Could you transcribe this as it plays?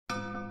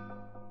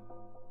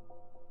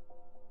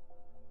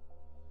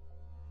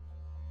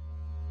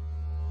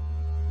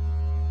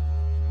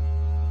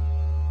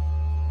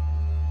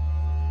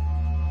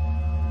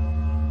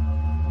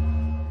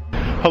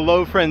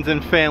Hello friends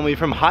and family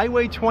from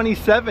Highway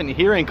 27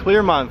 here in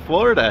Clermont,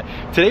 Florida.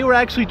 Today we're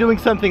actually doing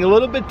something a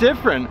little bit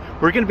different.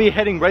 We're going to be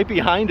heading right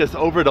behind us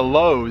over to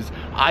Lowe's.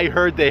 I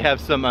heard they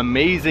have some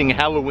amazing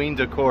Halloween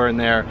decor in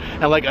there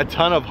and like a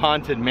ton of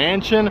Haunted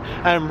Mansion.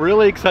 I'm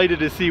really excited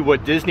to see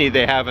what Disney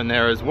they have in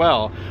there as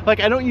well.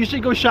 Like, I don't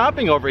usually go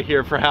shopping over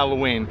here for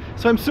Halloween,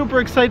 so I'm super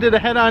excited to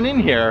head on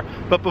in here.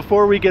 But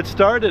before we get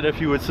started,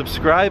 if you would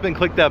subscribe and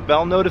click that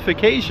bell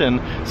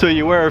notification so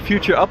you're aware of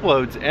future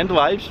uploads and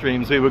live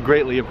streams, we would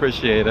greatly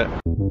appreciate it.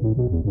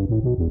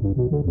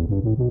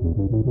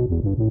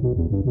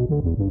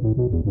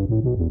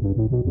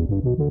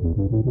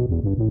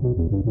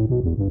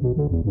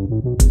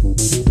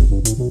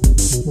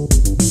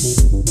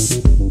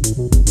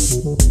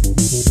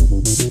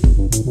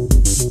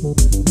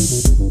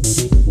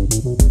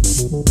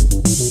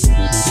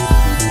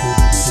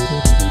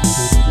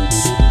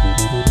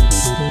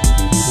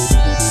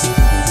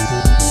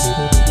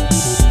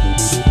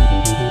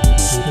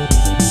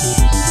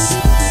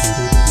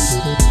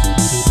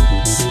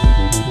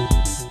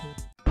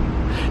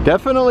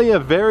 Definitely a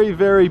very,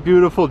 very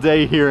beautiful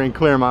day here in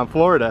Clermont,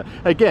 Florida.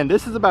 Again,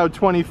 this is about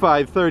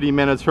 25-30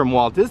 minutes from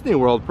Walt Disney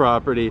World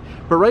property,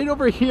 but right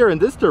over here in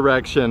this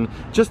direction,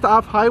 just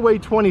off Highway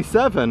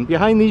 27,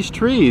 behind these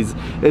trees,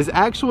 is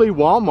actually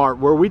Walmart,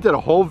 where we did a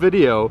whole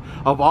video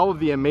of all of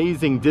the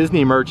amazing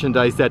Disney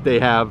merchandise that they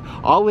have.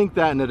 I'll link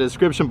that in the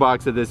description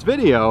box of this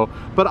video,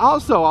 but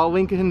also I'll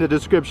link in the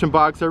description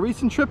box a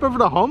recent trip over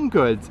to Home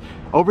Goods.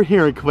 Over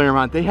here in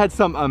Clermont, they had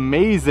some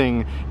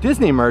amazing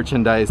Disney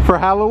merchandise for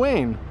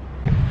Halloween.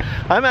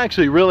 I'm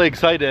actually really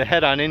excited to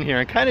head on in here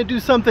and kind of do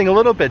something a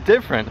little bit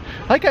different.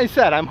 Like I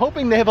said, I'm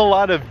hoping they have a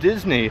lot of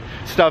Disney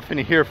stuff in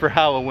here for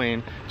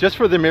Halloween, just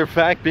for the mere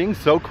fact being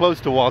so close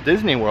to Walt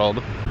Disney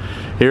World.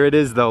 Here it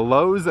is, the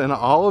Lowe's in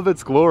all of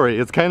its glory.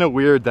 It's kind of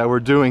weird that we're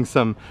doing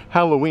some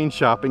Halloween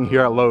shopping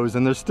here at Lowe's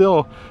and they're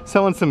still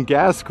selling some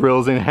gas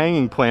grills and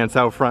hanging plants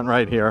out front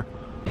right here.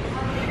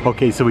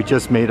 Okay, so we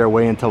just made our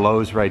way into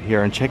Lowe's right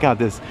here, and check out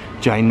this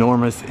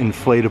ginormous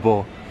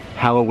inflatable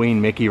Halloween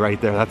Mickey right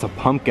there. That's a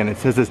pumpkin. It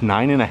says it's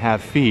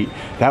 9.5 feet.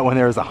 That one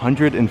there is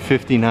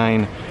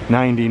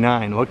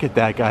 $159.99. Look at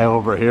that guy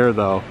over here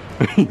though.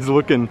 He's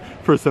looking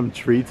for some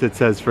treats, it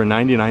says, for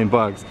 99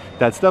 bucks.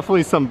 That's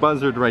definitely some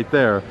buzzard right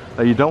there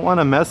that you don't want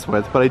to mess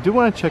with, but I do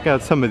want to check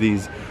out some of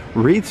these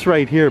wreaths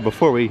right here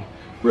before we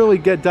really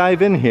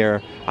dive in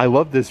here. I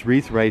love this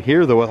wreath right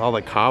here though, with all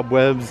the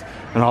cobwebs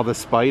and all the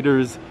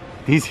spiders.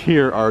 These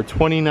here are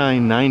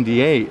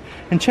 $29.98.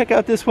 And check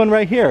out this one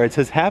right here. It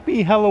says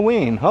Happy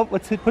Halloween. Oh,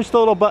 let's push the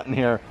little button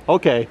here.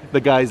 Okay,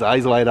 the guy's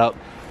eyes light up.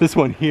 This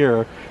one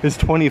here is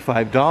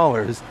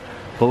 $25.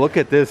 But look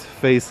at this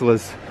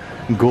faceless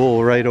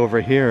ghoul right over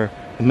here.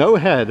 No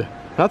head,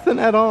 nothing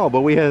at all,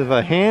 but we have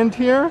a hand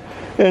here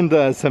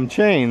and some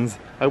chains.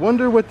 I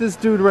wonder what this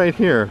dude right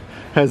here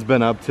has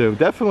been up to.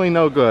 Definitely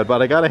no good,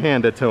 but I gotta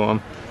hand it to him.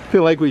 I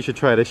feel like we should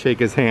try to shake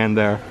his hand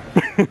there.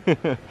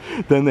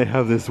 Then they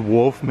have this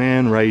wolf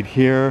man right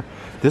here.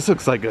 This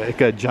looks like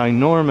a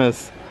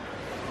ginormous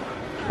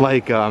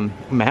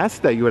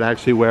mask that you would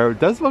actually wear.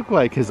 It does look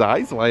like his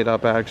eyes light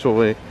up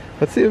actually.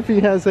 Let's see if he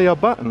has a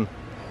button.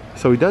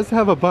 So he does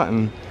have a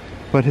button,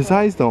 but his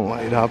eyes don't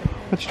light up.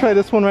 Let's try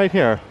this one right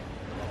here.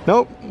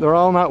 Nope, they're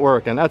all not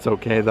working. That's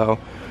okay though.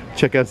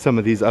 Check out some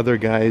of these other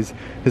guys.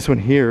 This one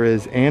here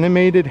is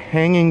Animated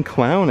Hanging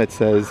Clown, it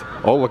says.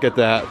 Oh, look at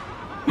that.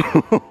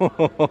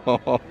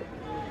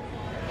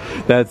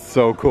 That's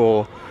so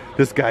cool.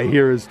 This guy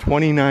here is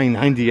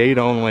 $29.98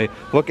 only.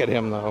 Look at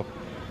him though.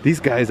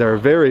 These guys are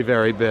very,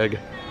 very big.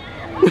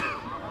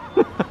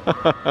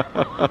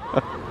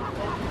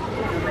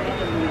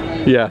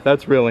 Yeah,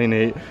 that's really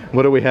neat.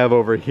 What do we have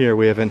over here?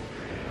 We have an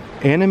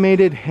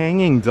animated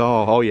hanging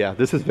doll. Oh yeah,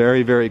 this is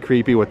very, very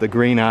creepy with the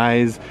green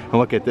eyes. And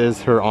look at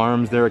this, her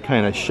arms, they're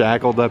kind of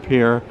shackled up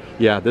here.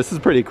 Yeah, this is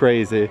pretty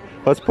crazy.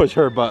 Let's push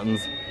her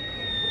buttons.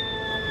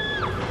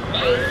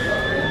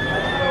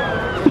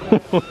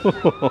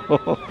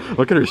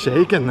 Look at her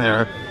shaking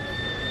there.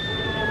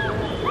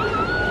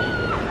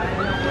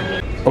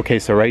 Okay,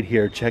 so right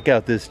here, check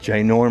out this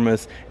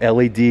ginormous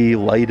LED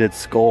lighted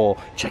skull.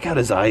 Check out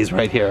his eyes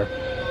right here.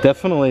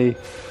 Definitely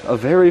a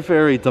very,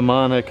 very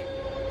demonic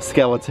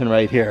skeleton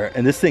right here.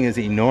 And this thing is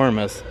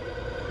enormous.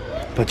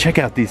 But check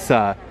out these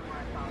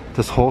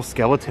this whole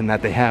skeleton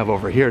that they have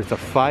over here. It's a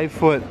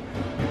 5-foot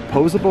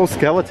posable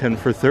skeleton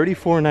for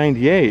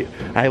 $34.98.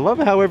 I love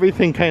how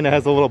everything kind of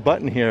has a little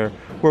button here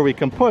where we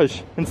can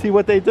push and see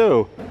what they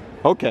do.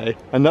 Okay,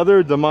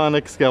 another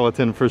demonic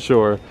skeleton for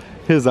sure.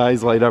 His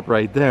eyes light up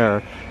right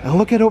there. And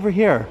look at over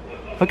here.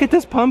 Look at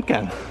this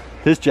pumpkin.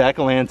 This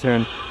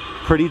jack-o'-lantern,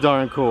 pretty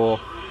darn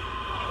cool.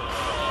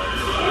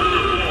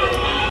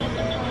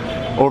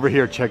 Over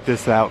here, check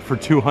this out, for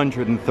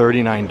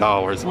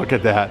 $239. Look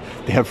at that.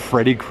 They have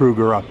Freddy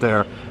Krueger up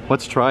there.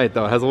 Let's try it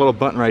though. It has a little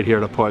button right here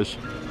to push.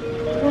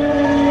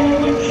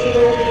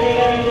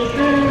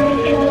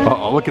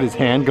 Uh-oh, look at his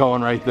hand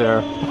going right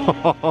there.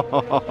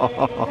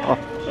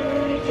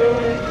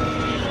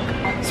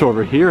 So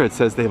over here it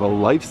says they have a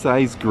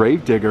life-size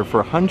Gravedigger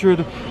for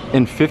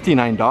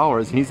 $159,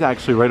 and he's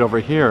actually right over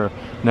here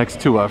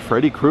next to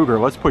Freddy Krueger.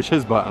 Let's push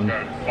his button.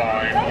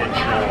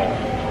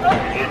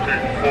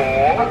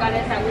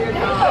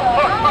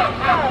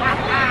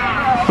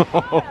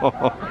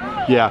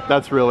 Yeah,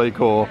 that's really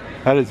cool.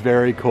 That is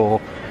very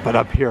cool. But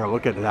up here,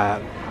 look at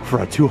that. For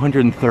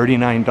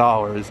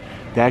 $239,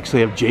 they actually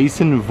have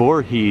Jason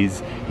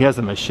Voorhees. He has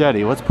a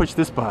machete. Let's push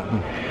this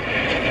button.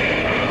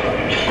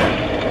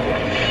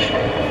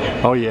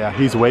 Oh yeah,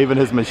 he's waving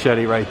his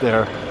machete right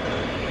there.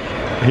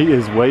 He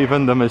is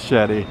waving the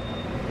machete.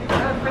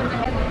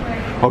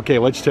 Okay,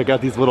 let's check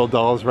out these little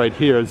dolls right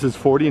here. This is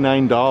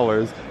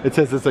 $49. It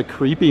says it's a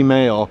creepy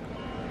male.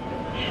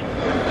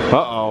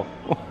 Uh-oh.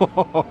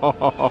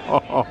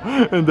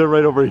 And then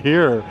right over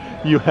here,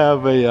 you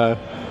have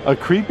a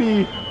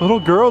creepy little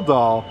girl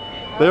doll.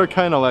 They're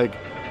kind of like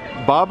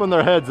bobbing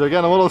their heads. They're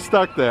getting a little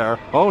stuck there.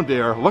 Oh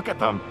dear, look at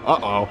them.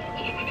 Uh-oh.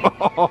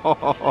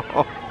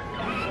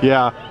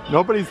 Yeah,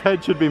 nobody's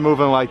head should be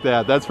moving like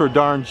that. That's for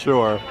darn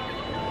sure.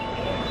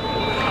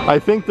 I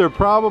think they're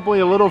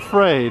probably a little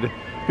afraid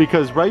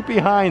because right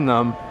behind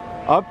them,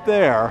 up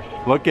there,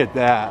 look at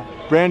that.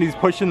 Brandy's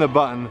pushing the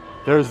button.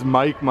 There's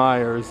Mike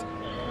Myers.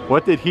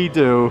 What did he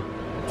do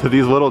to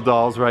these little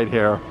dolls right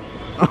here?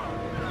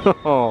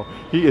 Oh,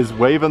 he is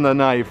waving the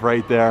knife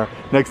right there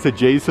next to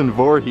Jason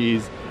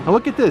Voorhees. And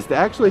look at this, they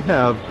actually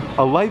have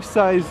a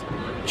life-size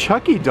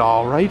Chucky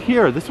doll right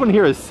here. This one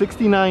here is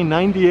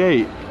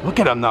 $69.98. Look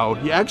at him though,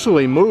 he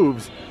actually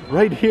moves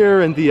right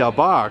here in the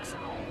box.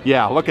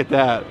 Yeah, look at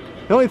that.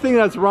 The only thing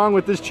that's wrong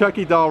with this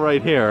Chucky doll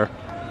right here,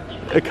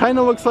 it kind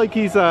of looks like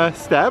he's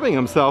stabbing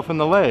himself in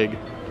the leg.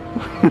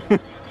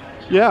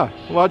 Yeah,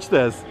 watch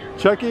this.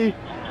 Chucky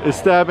is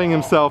stabbing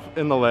himself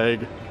in the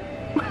leg.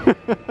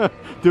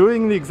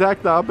 Doing the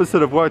exact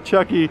opposite of what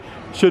Chucky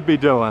should be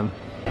doing.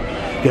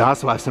 They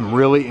also have some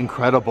really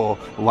incredible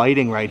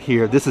lighting right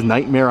here. This is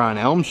Nightmare on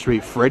Elm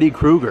Street, Freddy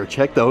Krueger.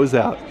 Check those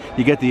out.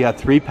 You get the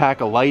 3-pack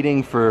of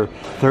lighting for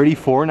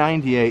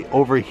 $34.98.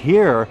 Over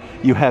here,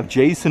 you have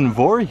Jason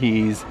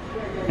Voorhees.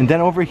 And then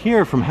over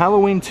here, from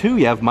Halloween 2,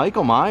 you have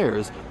Michael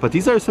Myers. But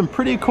these are some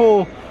pretty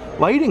cool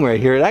lighting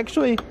right here. It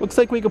actually looks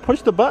like we can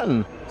push the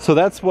button. So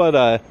that's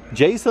what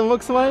Jason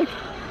looks like.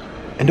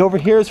 And over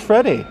here is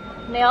Freddy.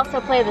 They also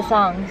play the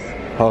songs.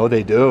 Oh,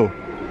 they do.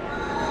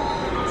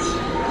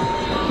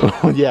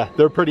 Oh yeah,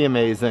 they're pretty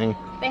amazing.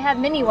 They have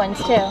mini ones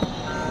too.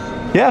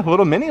 Yeah,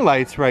 little mini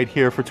lights right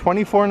here for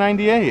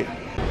 $24.98.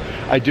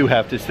 I do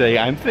have to say,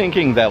 I'm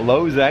thinking that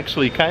Lowe's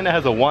actually kind of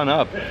has a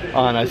one-up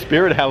on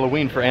Spirit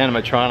Halloween for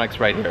animatronics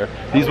right here.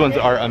 These ones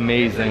are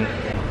amazing.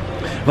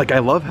 Like, I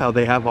love how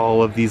they have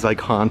all of these like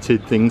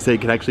haunted things they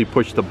can actually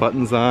push the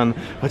buttons on.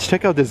 Let's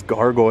check out this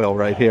gargoyle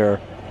right here.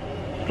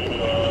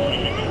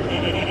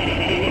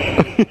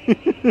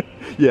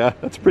 Yeah,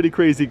 that's a pretty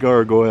crazy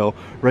gargoyle.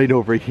 Right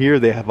over here,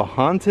 they have a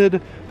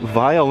haunted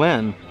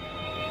violin.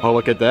 Oh,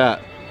 look at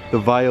that. The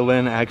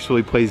violin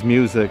actually plays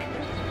music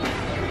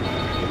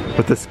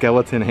with the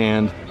skeleton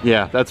hand.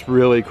 Yeah, that's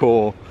really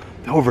cool.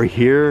 Over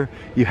here,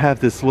 you have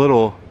this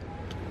little,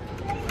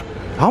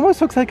 almost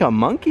looks like a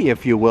monkey,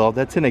 if you will,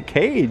 that's in a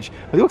cage.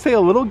 It looks like a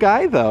little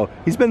guy, though.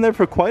 He's been there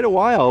for quite a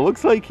while. It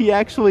looks like he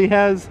actually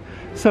has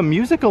some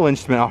musical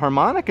instrument, a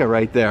harmonica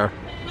right there.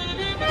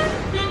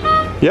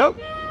 Yep.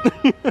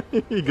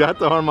 He got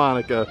the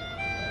harmonica.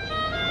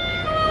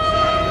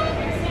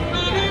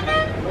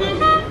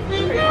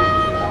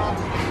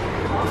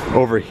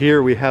 Over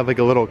here we have like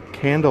a little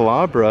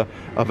candelabra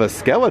of a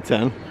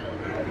skeleton.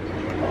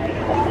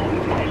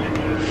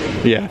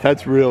 Yeah,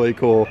 that's really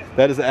cool.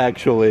 That is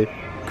actually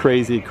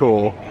crazy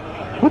cool.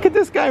 Look at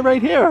this guy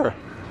right here.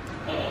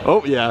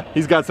 Oh yeah,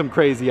 he's got some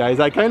crazy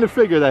eyes. I kind of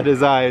figured that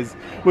his eyes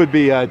would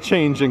be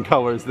changing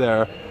colors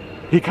there.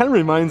 He kind of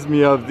reminds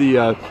me of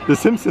the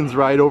Simpsons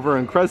ride over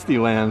in Krusty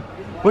Land.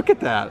 Look at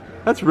that.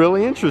 That's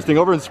really interesting.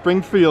 Over in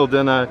Springfield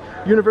and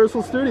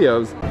Universal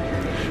Studios.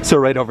 So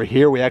right over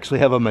here, we actually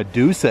have a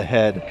Medusa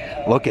head.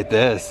 Look at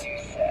this. Look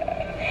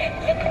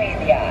me in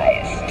the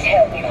eyes.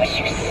 Tell me what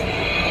you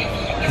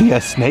see. The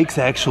snakes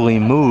actually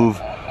move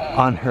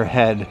on her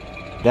head.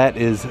 That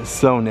is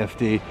so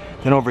nifty.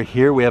 Then over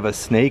here, we have a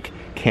snake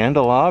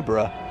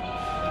candelabra.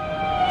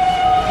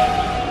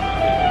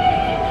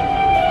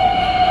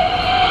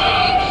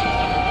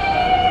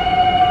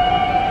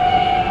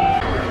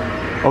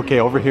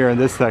 Okay, over here in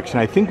this section,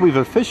 I think we've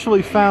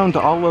officially found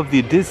all of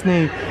the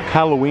Disney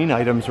Halloween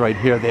items right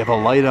here. They have a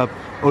light up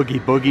Oogie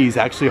Boogie. He's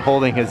actually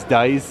holding his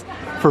dice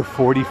for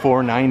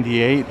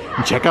 $44.98.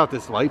 And check out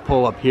this light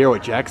pole up here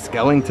with Jack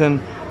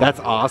Skellington. That's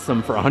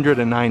awesome for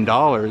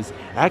 $109.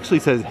 Actually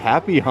says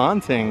Happy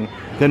Haunting.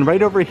 Then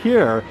right over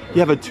here, you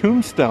have a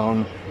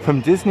tombstone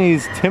from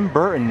Disney's Tim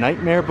Burton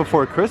Nightmare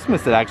Before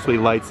Christmas that actually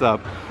lights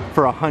up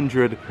for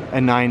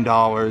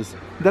 $109.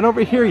 Then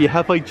over here you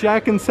have like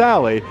Jack and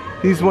Sally.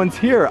 These ones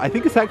here, I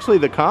think it's actually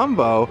the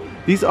combo.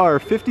 These are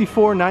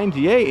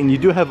 $54.98, and you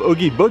do have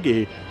Oogie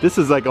Boogie. This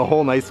is like a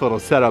whole nice little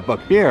setup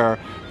up here.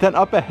 Then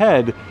up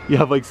ahead, you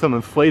have like some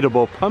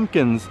inflatable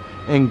pumpkins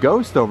and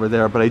Ghost over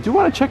there. But I do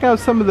want to check out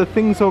some of the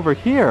things over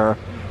here,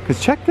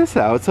 because check this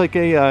out. It's like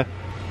a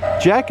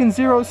Jack and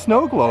Zero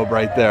snow globe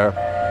right there.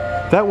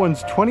 That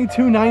one's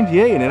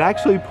 $22.98, and it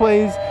actually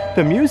plays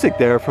the music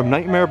there from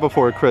Nightmare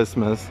Before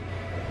Christmas.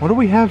 What do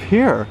we have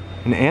here?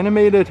 An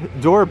animated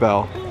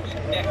doorbell. Who's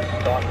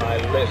next on my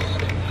list?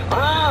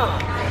 Ah!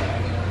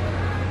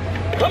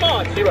 Come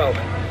on, Zero.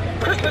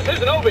 Christmas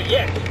isn't over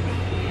yet.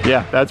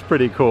 Yeah, that's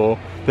pretty cool.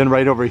 Then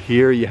right over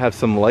here, you have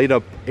some light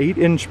up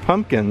 8-inch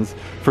pumpkins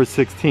for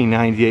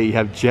 $16.98. You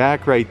have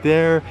Jack right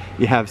there.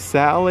 You have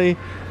Sally.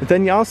 But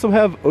then you also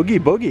have Oogie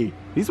Boogie.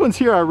 These ones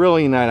here are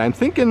really nice. I'm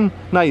thinking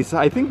nice.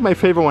 I think my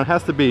favorite one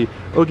has to be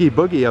Oogie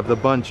Boogie of the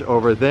bunch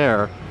over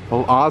there.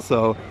 Well,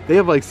 also, they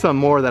have like some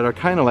more that are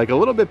kind of like a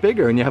little bit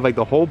bigger, and you have like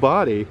the whole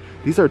body.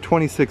 These are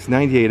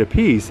 $26.98 a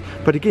piece.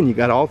 But again, you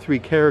got all 3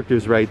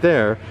 characters right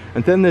there.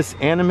 And then this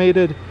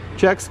animated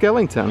Jack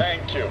Skellington.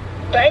 Thank you.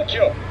 Thank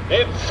you.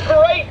 It's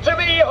great to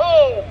be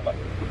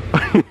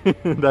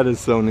home. That is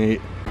so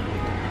neat.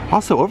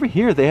 Also over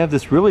here they have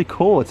this really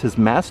cool, it says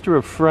Master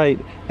of Fright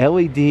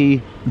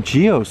LED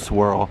Geo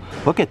Swirl.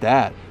 Look at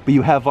that. But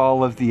you have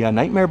all of the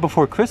Nightmare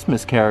Before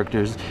Christmas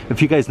characters.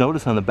 If you guys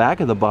notice on the back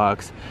of the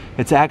box,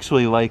 it's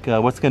actually like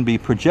what's going to be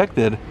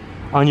projected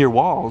on your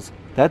walls.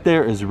 That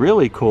there is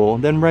really cool.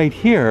 And then right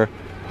here,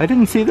 I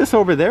didn't see this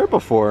over there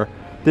before.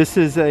 This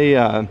is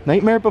a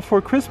Nightmare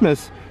Before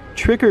Christmas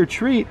trick or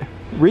treat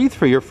wreath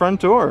for your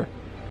front door.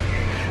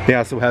 They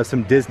also have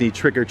some Disney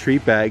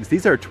trick-or-treat bags.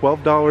 These are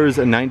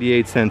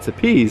 $12.98 a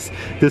piece.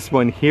 This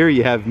one here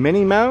you have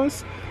Minnie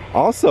Mouse.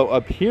 Also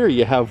up here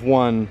you have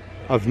one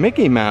of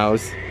Mickey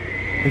Mouse.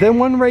 And then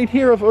one right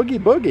here of Oogie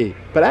Boogie.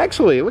 But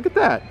actually, look at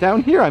that.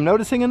 Down here I'm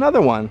noticing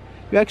another one.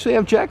 You actually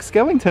have Jack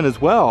Skellington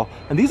as well.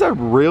 And these are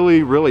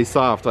really, really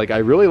soft. Like, I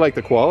really like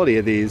the quality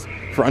of these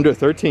for under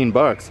 13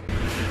 bucks.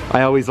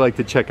 I always like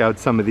to check out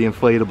some of the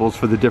inflatables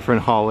for the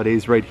different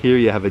holidays. Right here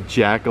you have a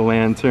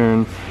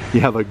jack-o'-lantern, you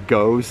have a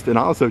ghost, and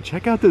also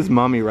check out this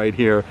mummy right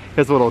here. He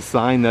has a little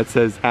sign that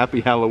says Happy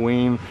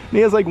Halloween, and he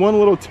has like one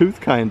little tooth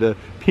kind of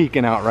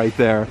peeking out right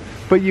there.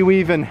 But you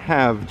even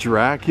have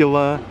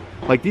Dracula.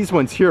 Like, these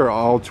ones here are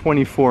all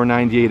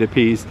 $24.98 a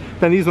piece.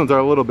 Then these ones are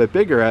a little bit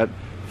bigger at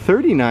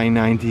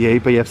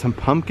 $39.98, but you have some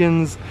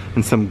pumpkins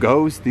and some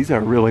ghosts. These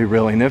are really,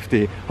 really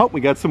nifty. Oh, we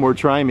got some more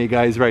Try Me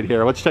guys right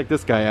here. Let's check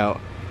this guy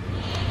out.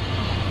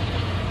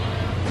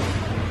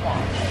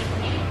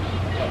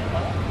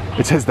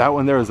 It says that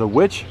one there is a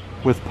witch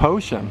with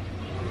potion.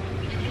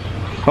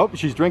 Oh,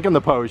 she's drinking the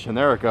potion.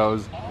 There it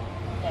goes.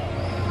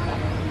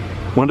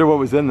 Wonder what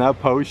was in that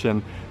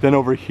potion. Then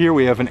over here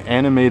we have an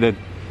animated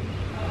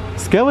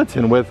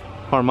skeleton with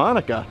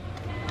harmonica.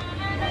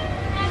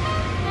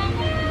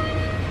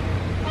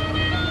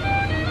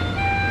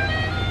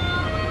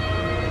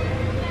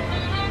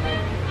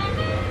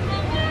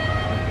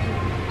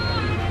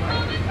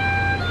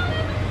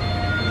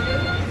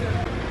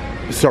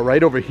 So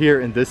right over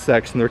here in this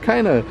section, they're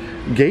kind of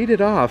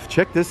gated off.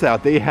 Check this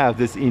out. They have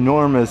this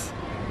enormous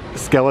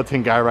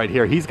skeleton guy right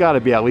here. He's got to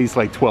be at least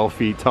like 12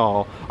 feet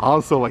tall.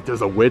 Also, like,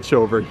 there's a witch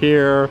over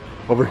here.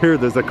 Over here,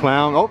 there's a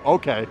clown. Oh,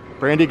 okay.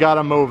 Brandy got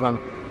him moving.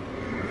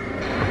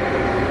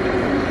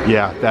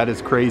 Yeah, that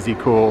is crazy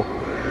cool.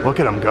 Look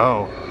at him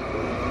go.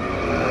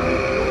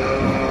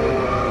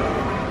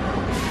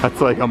 That's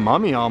like a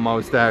mummy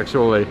almost,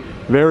 actually.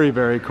 Very,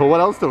 very cool.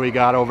 What else do we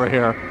got over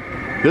here?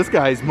 This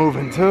guy's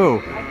moving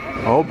too.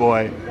 Oh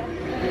boy.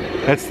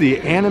 That's the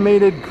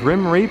animated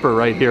Grim Reaper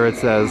right here, it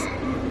says.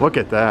 Look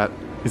at that.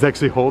 He's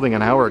actually holding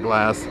an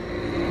hourglass.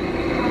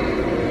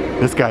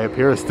 This guy up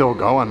here is still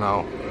going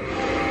though.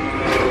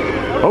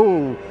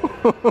 Oh,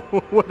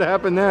 what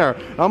happened there?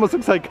 Almost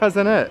looks like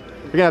Cousin It.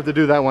 You're gonna have to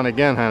do that one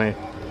again, honey.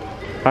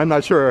 I'm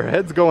not sure. Her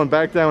head's going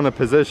back down in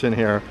position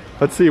here.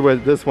 Let's see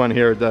what this one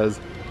here does.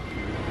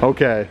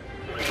 Okay.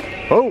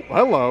 Oh,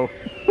 hello.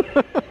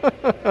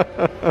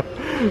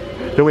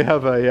 Then we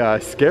have a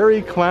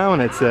scary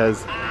clown, it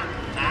says.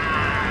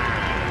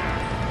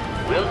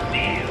 We'll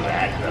see who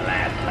has the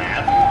last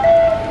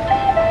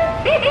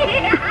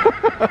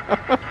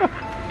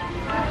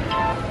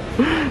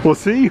laugh. We'll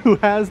see who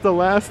has the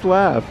last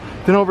laugh.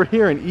 Then over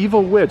here, an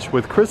evil witch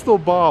with crystal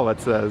ball, it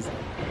says.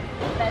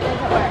 That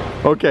doesn't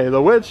work. Okay,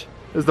 the witch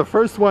is the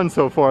first one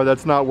so far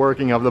that's not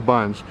working of the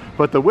bunch.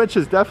 But the witch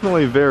is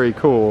definitely very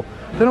cool.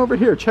 Then over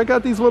here, check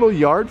out these little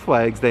yard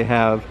flags they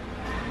have.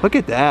 Look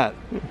at that.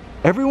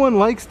 Everyone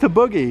likes to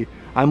boogie.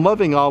 I'm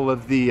loving all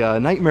of the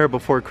Nightmare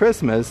Before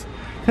Christmas.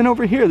 Then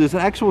over here, there's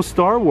an actual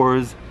Star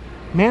Wars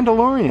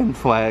Mandalorian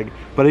flag.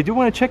 But I do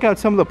want to check out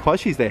some of the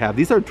plushies they have.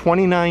 These are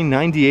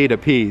 $29.98 a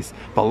piece.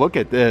 But look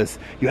at this.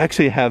 You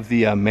actually have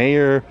the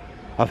mayor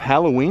of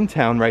Halloween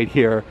Town right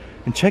here.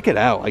 And check it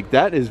out. Like,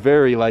 that is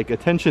very, like,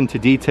 attention to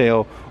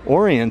detail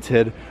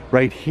oriented.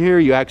 Right here,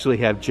 you actually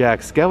have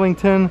Jack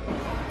Skellington.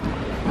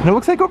 And it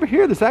looks like over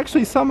here there's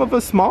actually some of a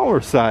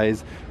smaller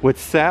size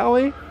with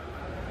Sally.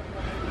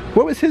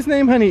 What was his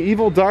name, honey?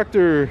 Evil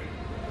Dr.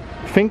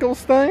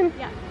 Finkelstein?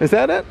 Yeah. Is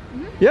that it?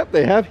 Yep,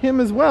 they have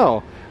him as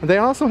well. And they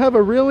also have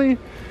a really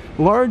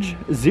large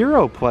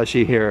Zero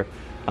plushie here.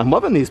 I'm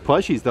loving these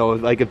plushies though.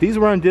 Like if these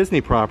were on Disney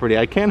property,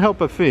 I can't help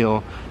but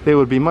feel they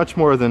would be much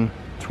more than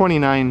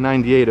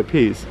 $29.98 a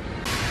piece.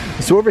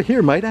 So over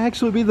here might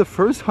actually be the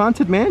first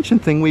Haunted Mansion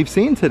thing we've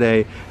seen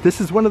today.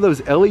 This is one of those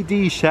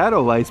LED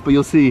shadow lights, but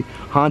you'll see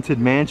Haunted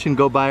Mansion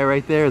go by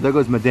right there. There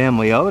goes Madame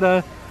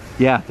Leota.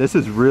 Yeah, this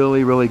is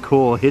really, really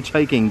cool.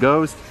 Hitchhiking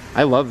Ghost.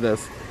 I love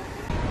this.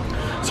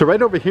 So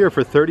right over here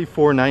for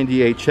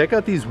 $34.98, check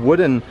out these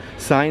wooden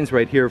signs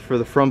right here for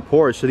the front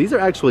porch. So these are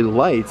actually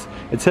lights.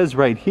 It says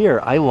right here,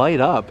 I light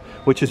up,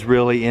 which is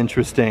really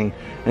interesting.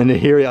 And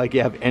here like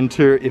you have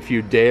enter if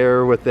you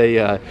dare with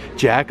a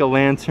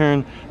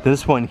jack-o'-lantern.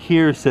 This one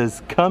here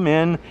says come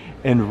in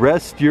and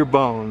rest your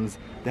bones.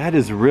 That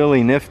is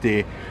really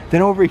nifty.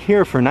 Then over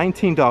here for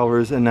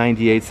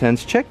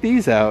 $19.98, check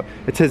these out.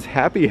 It says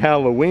Happy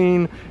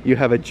Halloween. You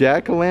have a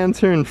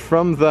jack-o'-lantern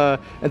from the,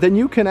 and then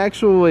you can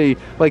actually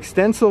like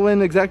stencil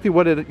in exactly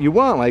what you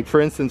want. Like for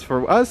instance,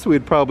 for us,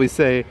 we'd probably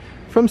say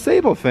from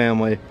Sabol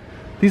Family.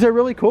 These are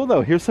really cool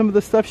though. Here's some of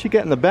the stuff you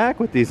get in the back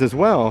with these as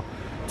well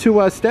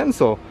to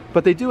stencil.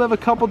 But they do have a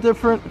couple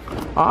different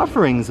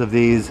offerings of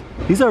these.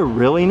 These are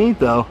really neat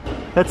though.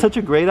 That's such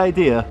a great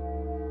idea.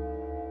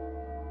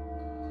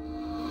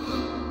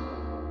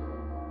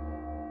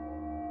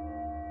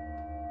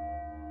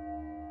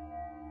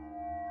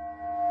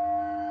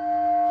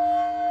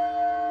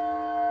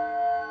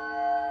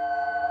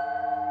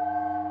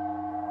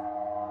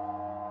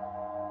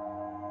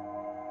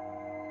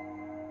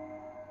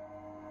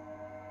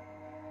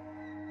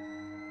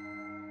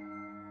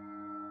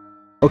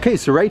 Okay,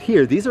 so right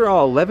here, these are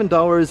all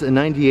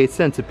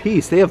 $11.98 a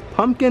piece. They have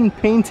pumpkin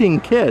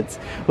painting kits.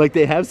 Like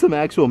they have some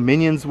actual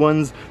Minions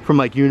ones from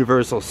like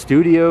Universal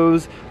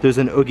Studios. There's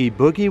an Oogie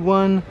Boogie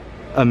one,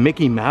 a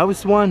Mickey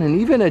Mouse one,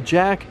 and even a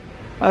Jack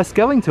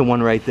Skellington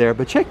one right there.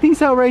 But check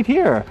these out right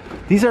here.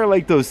 These are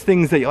like those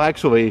things that you'll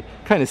actually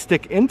kind of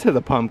stick into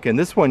the pumpkin.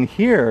 This one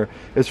here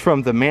is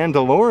from The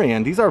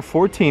Mandalorian. These are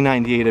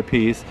 $14.98 a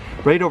piece.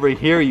 Right over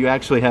here, you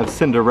actually have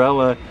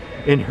Cinderella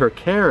in her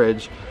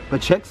carriage.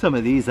 But check some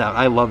of these out.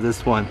 I love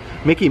this one.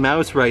 Mickey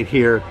Mouse right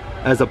here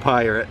as a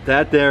pirate.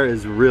 That there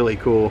is really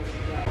cool.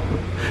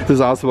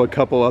 There's also a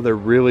couple other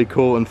really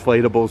cool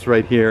inflatables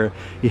right here.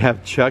 You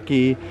have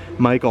Chucky,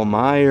 Michael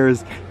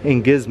Myers,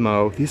 and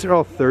Gizmo. These are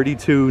all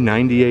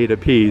 $32.98 a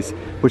piece,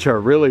 which are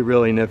really,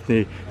 really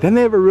nifty. Then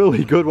they have a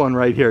really good one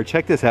right here.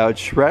 Check this out.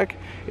 Shrek.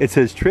 It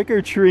says trick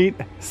or treat,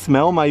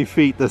 smell my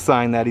feet, the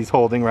sign that he's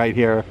holding right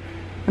here.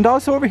 And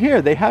also over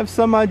here, they have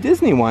some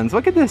Disney ones.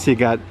 Look at this. You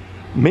got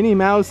Minnie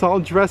Mouse all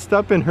dressed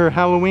up in her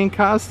Halloween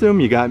costume.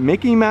 You got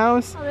Mickey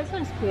Mouse. Oh, this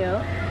one's cute.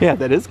 Yeah,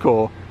 that is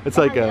cool. It's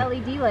like a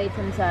LED lights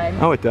inside.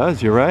 Oh, it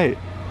does. You're right.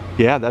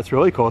 Yeah, that's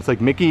really cool. It's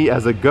like Mickey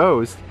as a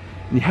ghost.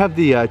 And you have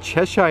the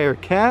Cheshire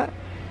Cat.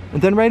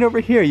 And then right over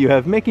here, you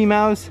have Mickey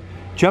Mouse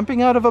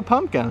jumping out of a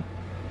pumpkin.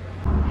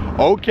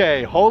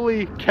 Okay,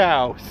 holy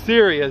cow,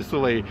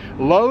 seriously,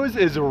 Lowe's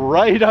is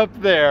right up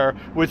there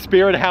with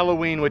Spirit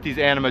Halloween with these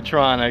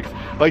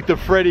animatronics, like the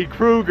Freddy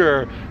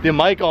Krueger, the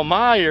Michael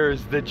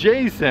Myers, the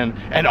Jason,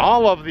 and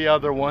all of the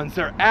other ones.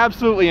 They're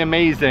absolutely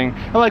amazing.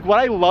 And like what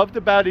I loved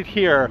about it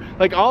here,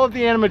 like all of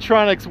the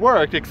animatronics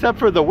worked except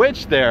for the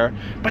witch there,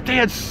 but they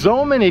had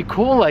so many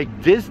cool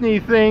like Disney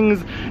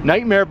things,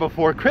 Nightmare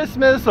Before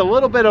Christmas, a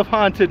little bit of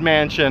Haunted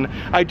Mansion.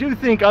 I do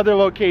think other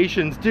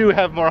locations do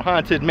have more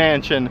Haunted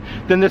Mansion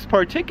than this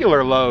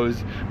particular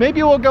Lowe's.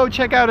 Maybe we'll go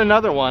check out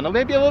another one, or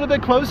maybe a little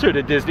bit closer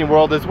to Disney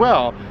World as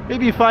well,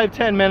 maybe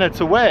 5-10 minutes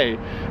away.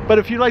 But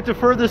if you'd like to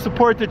further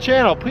support the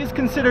channel, please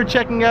consider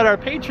checking out our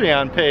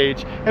Patreon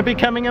page and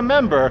becoming a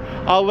member.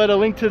 I'll let a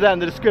link to that in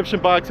the description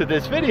box of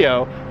this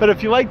video. But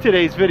if you like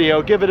today's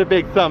video, give it a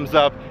big thumbs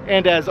up,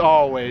 and as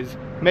always,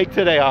 make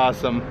today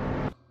awesome.